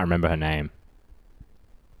actually can't remember her name.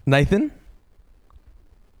 Nathan?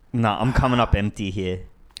 No, I'm coming up empty here.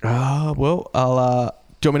 Well, I'll...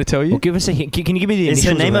 do you want me to tell you? Well, give us a hint. Can you give me the Is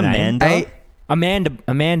initials her name of her Amanda?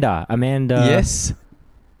 Amanda. Yes.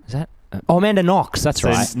 Is that... Amanda Knox. That's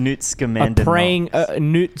right. Newt Scamander.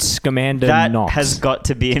 Newt Scamander that Knox. has got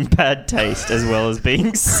to be in bad taste as well as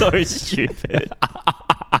being so stupid.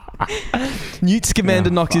 Newt Scamander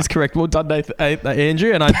Knox is correct. Well done,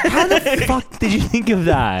 Andrew. And how the fuck did you think of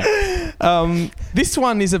that? This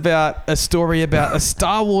one is about a story about a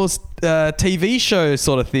Star Wars TV show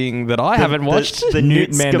sort of thing that I haven't watched. The Newt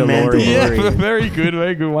Mandalorian. Yeah, very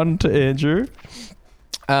good one to Andrew.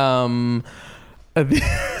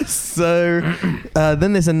 So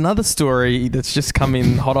then there's another story that's just come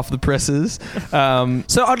in hot off the presses.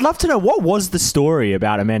 So I'd love to know, what was the story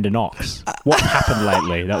about Amanda Knox? What happened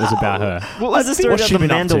lately that was about her? What was the story about What's the she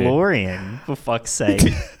been up to? Mandalorian, for fuck's sake?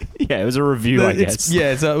 Yeah, it was a review, I guess.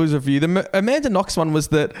 So it was a review. The Amanda Knox one was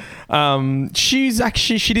that she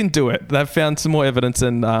didn't do it. They've found some more evidence,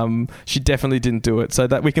 and she definitely didn't do it. So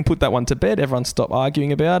that we can put that one to bed. Everyone stop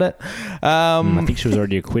arguing about it. I think she was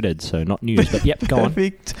already acquitted, so not news. But yep, go on.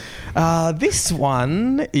 Perfect. This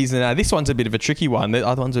one's a bit of a tricky one. The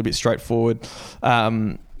other ones are a bit straightforward.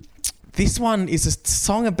 This one is a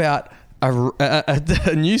song about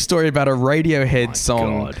a news story about a Radiohead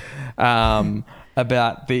song.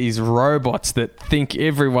 About these robots that think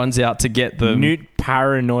everyone's out to get them. Newt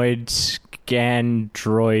Paranoid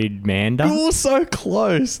Scandroid Manda? Oh, so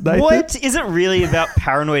close, Nathan. What? Is it really about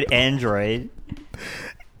Paranoid Android?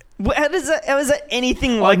 How is that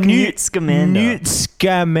anything like Newt Scamander? Newt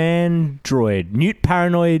Scamandroid. Newt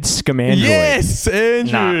Paranoid Scamandroid. Yes,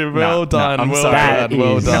 Andrew. Well done.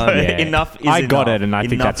 Well done. Yeah. Enough is I got enough. it, and I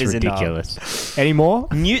think Enough that's is ridiculous. enough. Any more?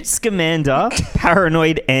 Newt Scamander,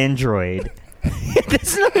 Paranoid Android.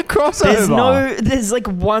 There's no crossover. There's like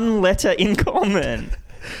one letter in common.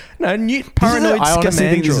 No, Newt Paranoid I honestly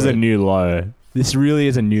think this is a Scamandroid. new low. This really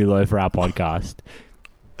is a new low for our podcast.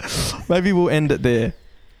 Maybe we'll end it there.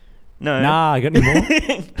 No. Nah, got any more?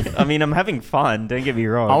 I mean, I'm having fun. Don't get me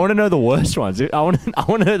wrong. I want to know the worst ones. I want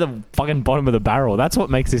to know the fucking bottom of the barrel. That's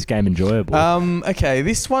what makes this game enjoyable. Okay,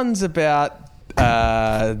 this one's about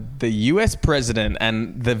the US president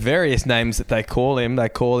and the various names that they call him. They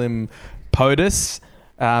call him POTUS,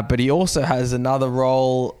 but he also has another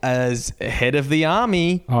role as head of the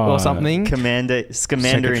army or something.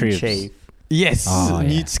 Commander-in-Chief. Yes, Oh,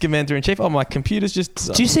 Newt Scamander-in-Chief. Oh, my computer's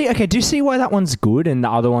just... Do you see why that one's good and the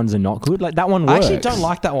other ones are not good? Like, that one works. I actually don't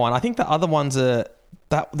like that one. I think the other ones are...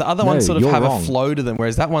 The other ones sort of you're have wrong. a flow to them,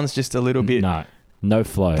 whereas that one's just a little bit... No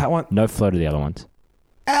flow. That one- No flow to the other ones.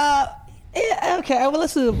 Yeah, okay, well,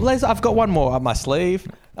 let's... I've got one more up my sleeve.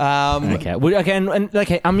 Okay. Well,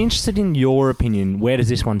 okay. I'm interested in your opinion. Where does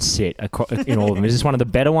this one sit in all of them? Is this one of the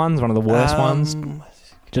better ones? One of the worst ones?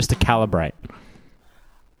 Just to calibrate.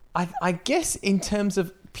 I guess in terms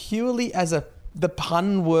of purely the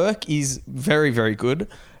pun work is very, very good.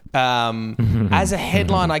 As a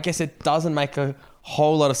headline, I guess it doesn't make a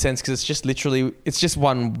whole lot of sense because it's just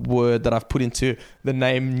one word that I've put into the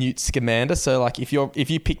name Newt Scamander. So like if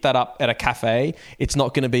you pick that up at a cafe, it's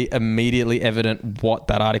not going to be immediately evident what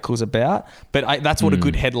that article's about. But that's what a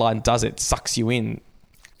good headline does. It sucks you in.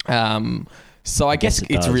 So I guess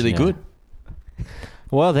it's really good.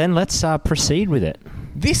 Well, then let's proceed with it.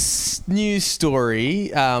 This news story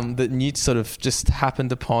that Newt sort of just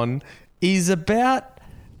happened upon is about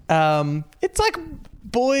it's like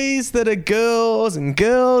boys that are girls and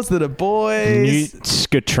girls that are boys. Newt's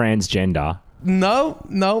transgender. No.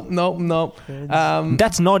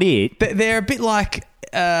 That's not it. They're a bit like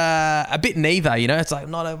a bit neither, you know. It's like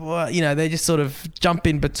not a, you know, they just sort of jump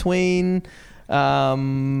in between.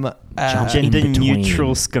 Gender between.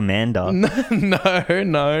 neutral Scamander. No.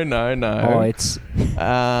 Oh, it's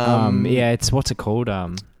yeah, it's what's it called?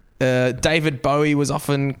 David Bowie was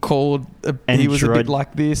often called. He was a bit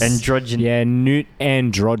like this. Androgynous. Yeah, Newt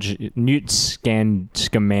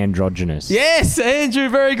Scamandrogynous. Yes, Andrew,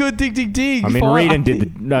 very good. Dig. I mean,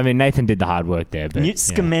 Nathan did the hard work there. But, Newt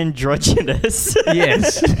Scamandrogynous.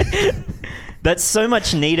 Yes. That's so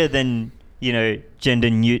much neater than, you know,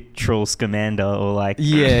 gender neutral Scamander or like.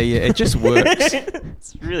 Yeah, it just works.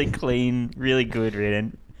 It's really clean, really good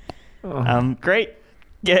written. Great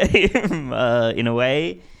game, in a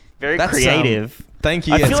way. Very creative. Thank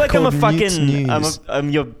you. I Yeah, feel it's like I'm a called Newt's fucking, News.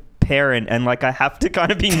 I'm your parent, and like I have to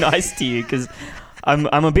kind of be nice to you because I'm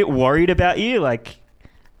a bit worried about you. Like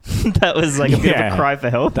that was like a bit of a cry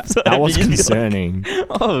for help. That was concerning.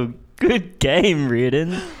 Like, oh, good game,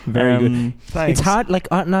 Reardon. Very good. Thanks. It's hard. Like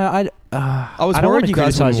I was I don't worried want to you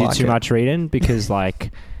guys criticize wouldn't you like too it. much, Reading, because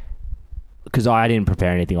because I didn't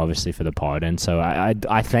prepare anything obviously for the pod, and so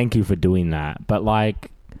I thank you for doing that. But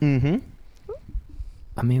like,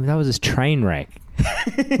 I mean, that was a train wreck.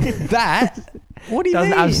 That? What do you That was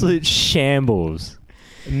mean? an absolute shambles.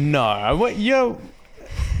 No. What you?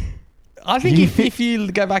 I think if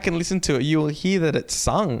you go back and listen to it, you'll hear that it's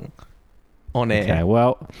sung on air. Okay,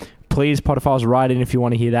 well, please, Potterfiles, write in if you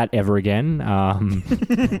want to hear that ever again.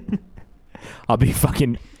 I'll be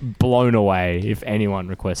fucking blown away if anyone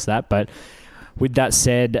requests that. But with that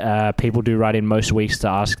said, people do write in most weeks to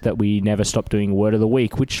ask that we never stop doing Word of the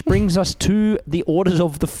Week, which brings us to the Orders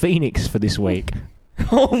of the Phoenix for this week.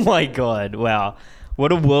 Oh my god! Wow,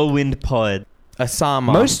 what a whirlwind pod.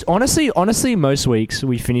 Asama. Honestly, most weeks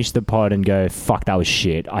we finish the pod and go, "Fuck, that was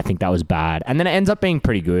shit. I think that was bad," and then it ends up being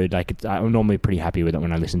pretty good. Like I'm normally pretty happy with it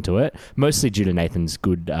when I listen to it, mostly due to Nathan's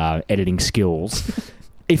good editing skills.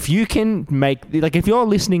 If you can if you're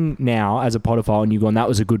listening now as a Podophile and you've gone, "That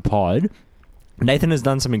was a good pod," Nathan has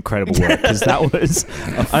done some incredible work because that was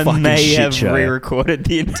a fucking I may shit have show. re-recorded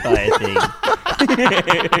the entire thing.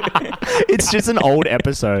 It's just an old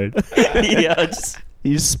episode. Yeah,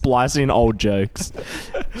 He's splicing old jokes.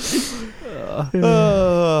 All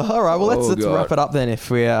right. Well, let's wrap it up then. If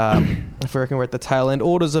we reckon we're at the tail end,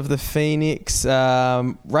 Orders of the Phoenix.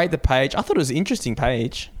 Rate the page. I thought it was an interesting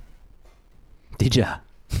page. Did ya?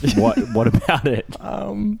 What about it?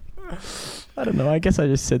 I don't know. I guess I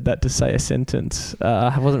just said that to say a sentence.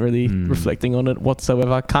 I wasn't really reflecting on it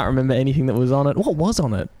whatsoever. I can't remember anything that was on it. What was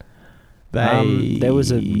on it? There was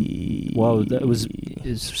it was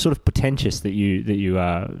sort of pretentious that you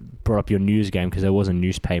brought up your news game because there was a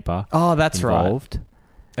newspaper. Oh, that's involved.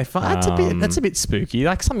 Right. That's a bit spooky.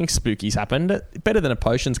 Like something spooky's happened. Better than a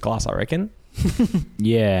potions class, I reckon.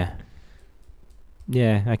 Yeah.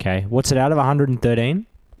 Yeah. Okay. What's it out of 113?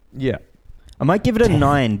 Yeah. I might give it a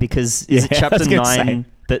 9 because is it chapter 9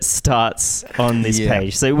 that starts on this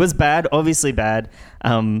page? So it was bad, obviously bad.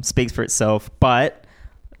 Speaks for itself, but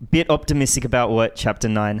bit optimistic about what chapter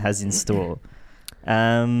 9 has in store.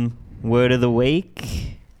 Word of the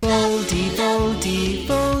week. Voldy, Voldy,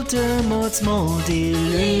 Voldemort's moldy,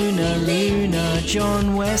 Luna,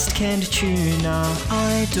 John West, Kent Tuna.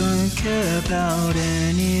 I don't care about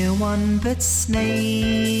anyone but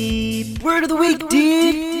Snape. Word of the week,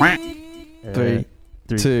 dude. 3,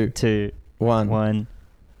 2, 1. Paranoid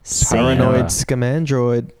Paranoid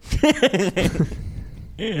Scamandroid.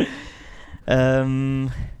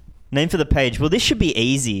 Name for the page. Well, this should be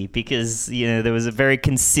easy because, you know, there was a very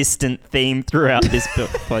consistent theme throughout this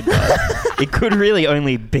podcast. It could really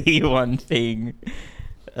only be one thing.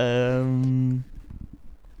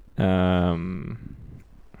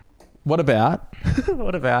 What about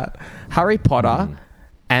Harry Potter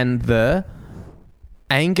and the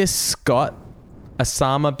Angus Scott,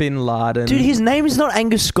 Osama bin Laden. Dude, his name is not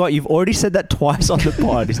Angus Scott. You've already said that twice on the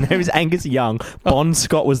pod. His name is Angus Young. Bon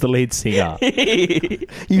Scott was the lead singer.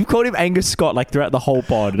 You've called him Angus Scott like throughout the whole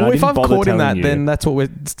pod. And Well, I if didn't I've bother called him that, telling you. then that's what we're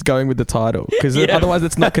going with the title. Because otherwise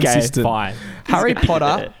it's not consistent. Fine. Harry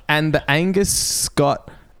Potter and the Angus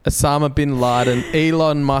Scott, Osama bin Laden,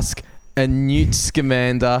 Elon Musk, and Newt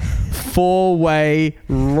Scamander 4-way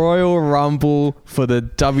Royal Rumble for the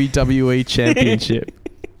WWE Championship.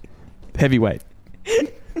 Heavyweight. Sure.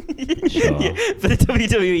 Yeah, for the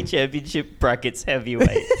WWE Championship brackets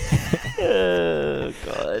heavyweight. Oh,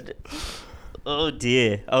 God. Oh,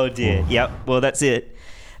 dear. Yep. Well, that's it.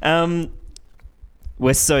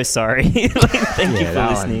 We're so sorry. Thank you for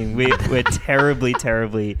listening. We're terribly,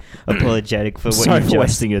 terribly apologetic for what Sorry you've for just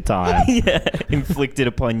wasting your time. inflicted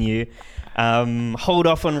upon you. Hold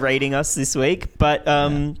off on rating us this week, but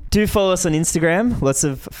do follow us on Instagram. Lots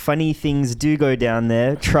of funny things do go down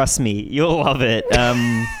there. Trust me, you'll love it.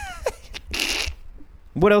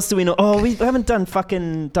 What else do we know? Oh, we haven't done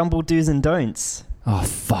fucking Dumble do's and don'ts. Oh,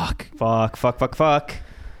 fuck.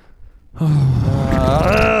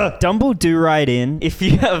 Dumble, do write in if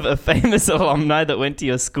you have a famous alumni that went to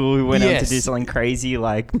your school who went on to do something crazy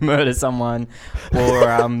like murder someone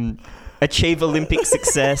or achieve Olympic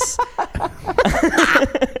success.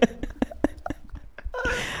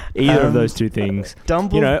 Either of those two things.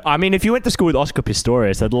 Dumble, You know, I mean, if you went to school with Oscar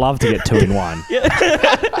Pistorius, I'd love to get 2 in 1.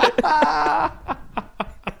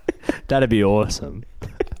 That'd be awesome.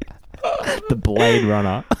 The Blade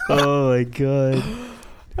Runner. oh my god.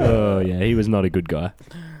 Oh, yeah, he was not a good guy.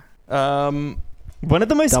 One of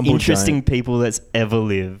the most Dumble interesting people that's ever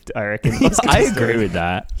lived, I reckon. I agree with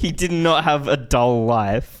that. He did not have a dull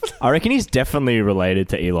life. I reckon he's definitely related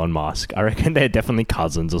to Elon Musk. I reckon they're definitely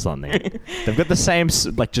cousins or something. They've got the same,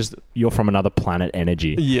 like, just you're from another planet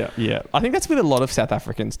energy. Yeah. I think that's with a lot of South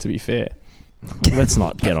Africans, to be fair. Let's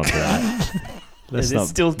not get onto that. There's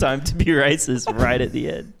still time to be racist right at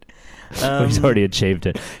the end. He's already achieved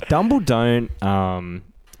it. Dumble don't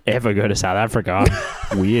ever go to South Africa.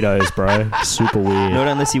 Weirdos, bro. Super weird. Not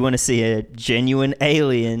unless you want to see a genuine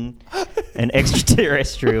alien, an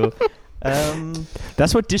extraterrestrial.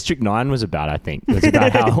 That's what District 9 was about, I think. It was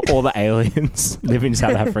about how all the aliens live in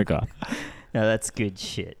South Africa. No, that's good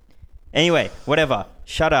shit. Anyway, whatever.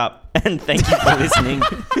 Shut up and thank you for listening.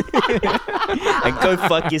 And go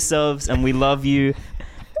fuck yourselves and we love you.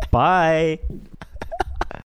 Bye.